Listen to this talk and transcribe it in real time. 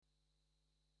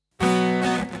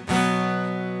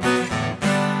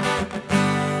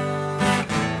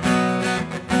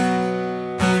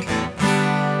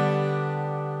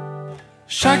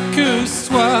Chaque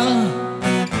soir,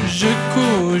 je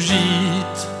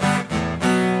cogite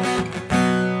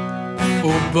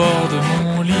au bord de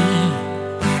mon lit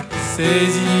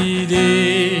ces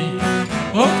idées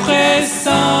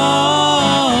oppressantes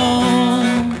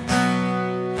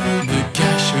me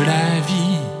cachent la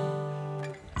vie,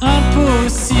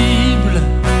 impossible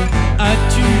à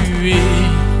tuer.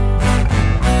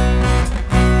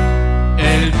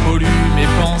 Elle pollue mes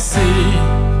pensées,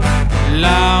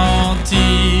 la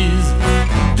hantise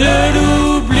de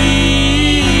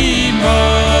l'oubli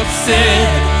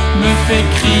m'obsède, me fait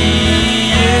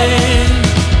crier.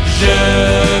 Je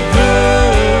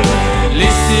veux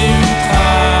laisser une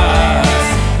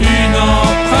trace, une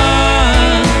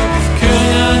empreinte que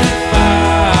rien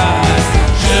n'efface.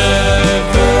 Je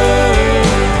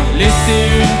veux laisser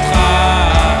une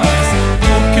trace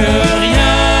pour que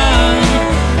rien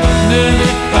ne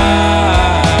m'efface.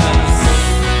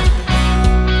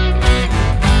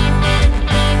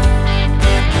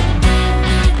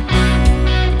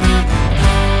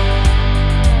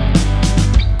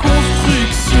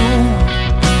 Construction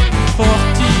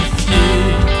fortifiée,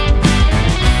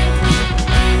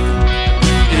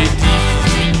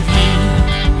 édifie une vie,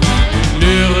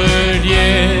 le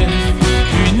relief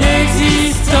d'une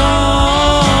existence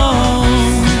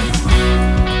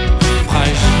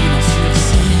fragile en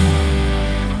sursis,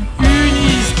 une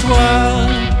histoire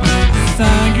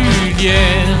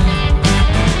singulière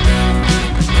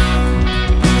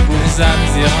aux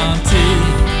âmes éreintées,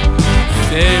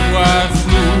 ces voix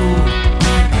floues,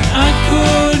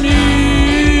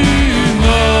 inconnues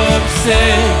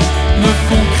m'obsèdent, me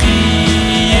font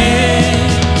crier.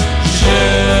 Je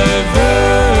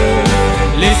veux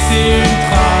laisser une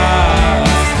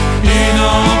trace, une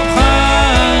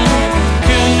empreinte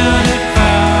que rien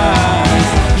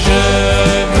n'efface. Je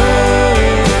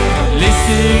veux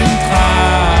laisser une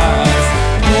trace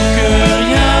pour que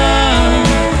rien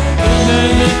ne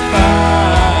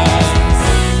m'efface.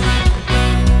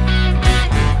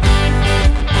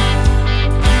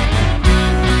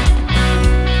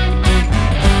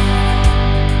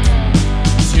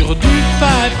 Sur du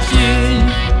papier,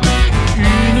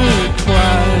 une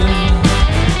toile,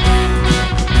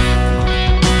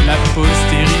 la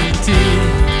postérité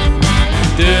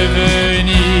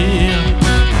devenir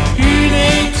une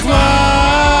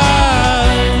étoile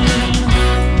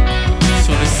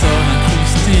sur le sol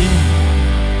incrusté,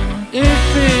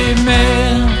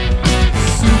 éphémère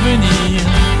souvenir,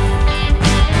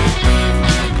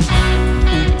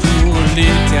 ou pour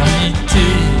l'éternité.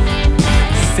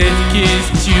 Cette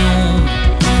question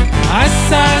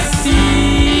assassine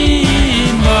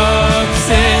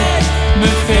m'obsède, me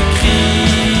fait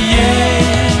crier.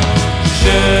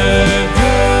 Je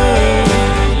veux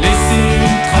laisser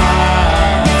une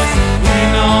trace,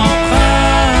 une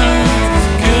empreinte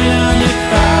que rien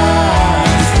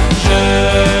n'efface. Je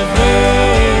veux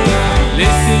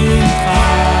laisser une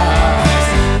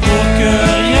trace pour que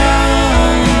rien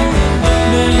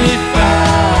ne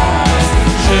l'efface.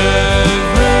 Je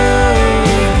veux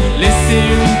laisser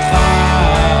une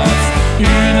trace,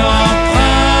 une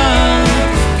empreinte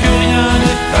que rien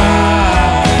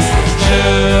n'efface. Je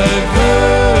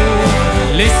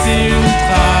veux laisser une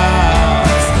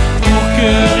trace pour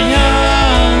que rien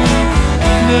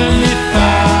ne l'efface.